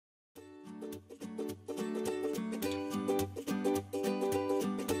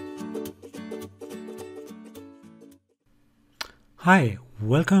Hi,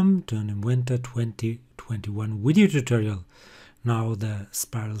 welcome to an Inventor 2021 video tutorial. Now the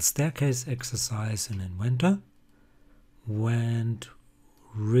spiral staircase exercise in Inventor went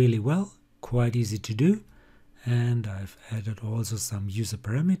really well, quite easy to do, and I've added also some user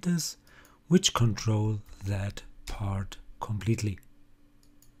parameters which control that part completely.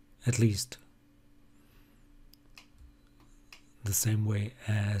 At least the same way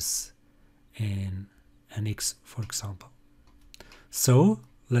as in NX, for example. So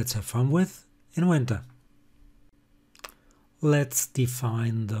let's have fun with Inventor. Let's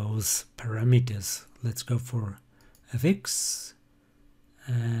define those parameters. Let's go for fx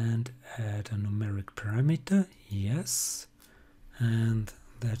and add a numeric parameter, yes, and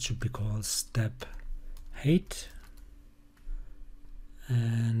that should be called step height,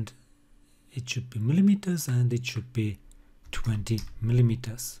 and it should be millimeters and it should be 20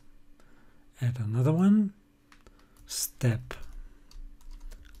 millimeters. Add another one, step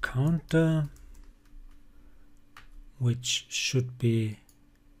counter, which should be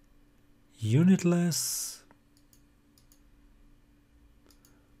unitless,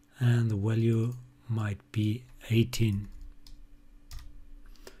 and the value might be 18.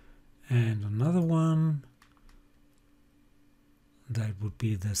 And another one that would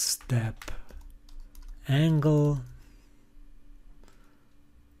be the step angle.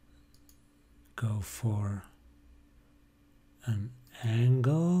 Go for an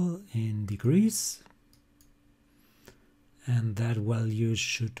angle in degrees, and that value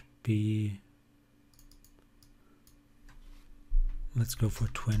should be, let's go for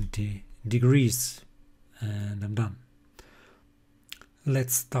 20 degrees, and I'm done.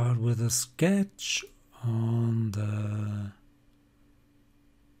 Let's start with a sketch on the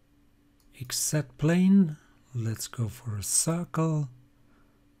XZ plane. Let's go for a circle.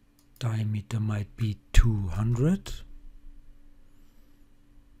 Diameter might be 200.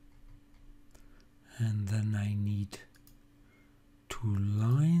 And then I need two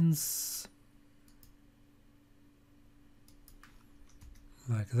lines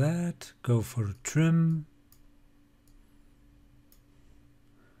like that. Go for a trim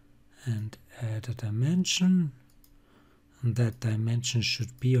and add a dimension, and that dimension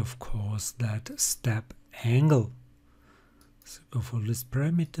should be, of course, that step angle. So go for list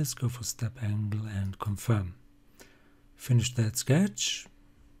parameters, go for step angle and confirm. Finish that sketch.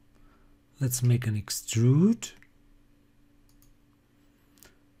 Let's make an extrude.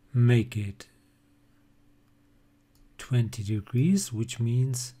 Make it 20 degrees, which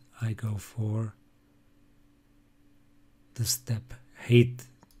means I go for the step height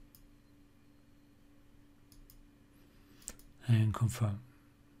and confirm.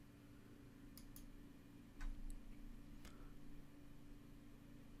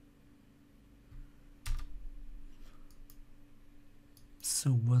 So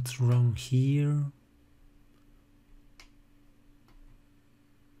what's wrong here?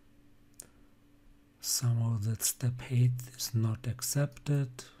 Somehow that step height is not accepted.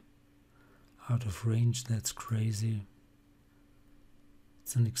 Out of range, that's crazy.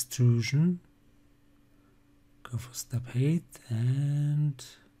 It's an extrusion. Go for step height and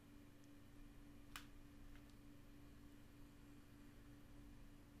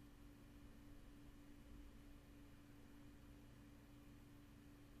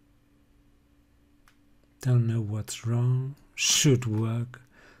don't know what's wrong. Should work.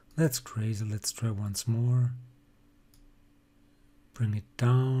 That's crazy. Let's try once more. Bring it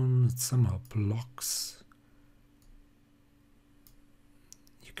down. It somehow blocks.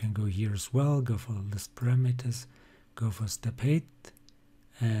 You can go here as well. Go for list parameters. Go for step height.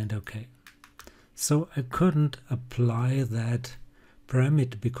 And okay. So I couldn't apply that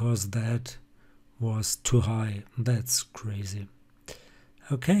parameter because that was too high. That's crazy.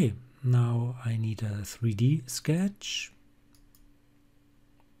 Okay. Now I need a 3D sketch.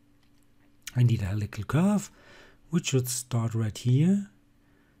 I need a helical curve, which should start right here.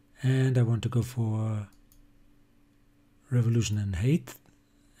 And I want to go for revolution and height.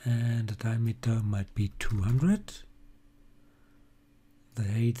 And the diameter might be 200. The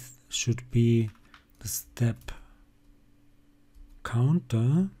height should be the step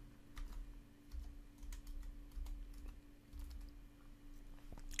counter.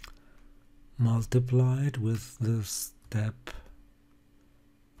 Multiplied with the step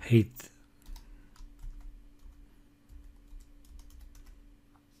height.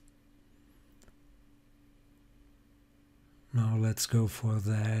 Now let's go for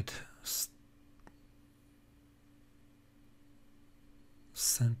that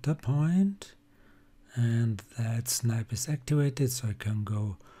center point, and that snipe is activated, so I can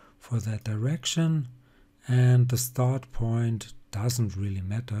go for that direction, and the start point doesn't really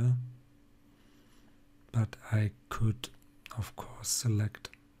matter, but I could of course select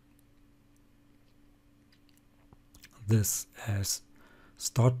this as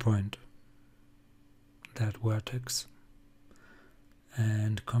start point, that vertex,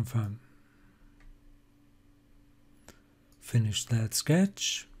 and confirm. Finish that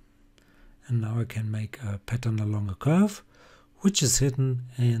sketch, and now I can make a pattern along a curve which is hidden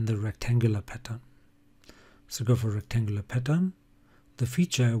in the rectangular pattern. So go for rectangular pattern. The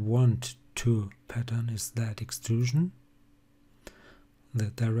feature I want to pattern is that extrusion. The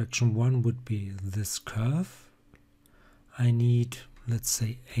direction 1 would be this curve. I need, let's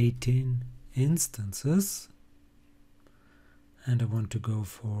say, 18 instances, and I want to go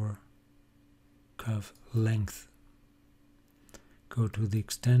for curve length. Go to the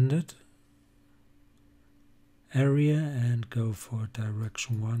extended area and go for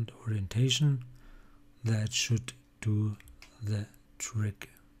direction 1 orientation. That should do the trick.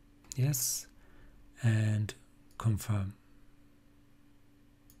 Yes, and confirm.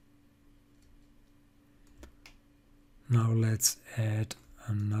 Now let's add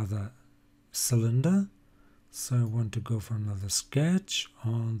another cylinder. So I want to go for another sketch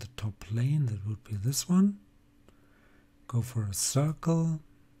on the top plane. That would be this one. Go for a circle.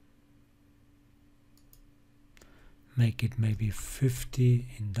 Make it maybe 50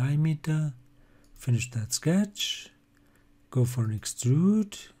 in diameter. Finish that sketch. Go for an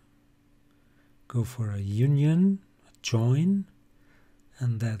extrude. Go for a union, a join.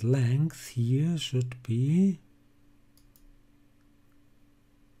 And that length here should be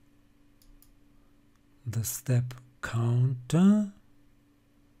the step counter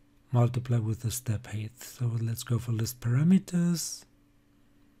multiply with the step height. So let's go for list parameters.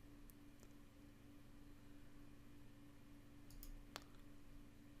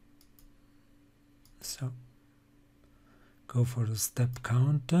 So go for the step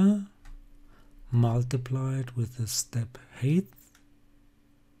counter, multiply it with the step height,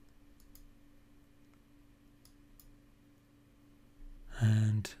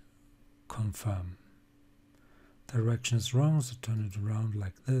 and confirm. Direction is wrong, so turn it around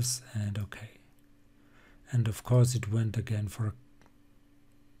like this, and OK. And of course it went again for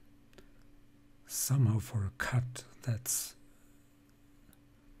somehow for a cut. Let's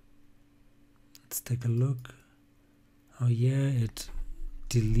take a look. Oh yeah, it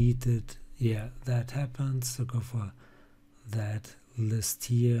deleted. Yeah, that happens. So go for that list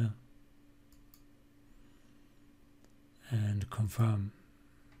here and confirm.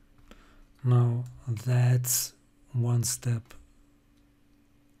 Now that's one step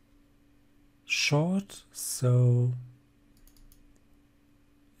short, so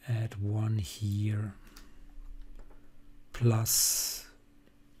add one here, plus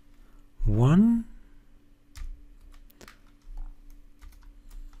 1,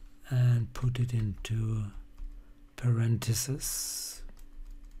 and put it into parentheses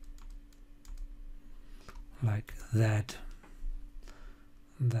like that.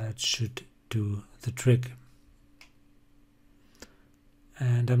 That should do the trick.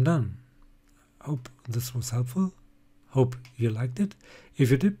 And I'm done. Hope this was helpful. Hope you liked it.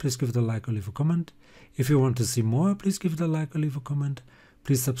 If you did, please give it a like or leave a comment. If you want to see more, please give it a like or leave a comment.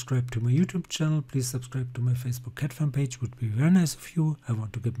 Please subscribe to my YouTube channel. Please subscribe to my Facebook cat fan page. Would be very nice of you. I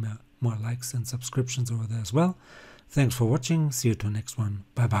want to get more likes and subscriptions over there as well. Thanks for watching. See you to the next one.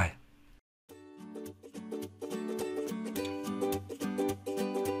 Bye bye.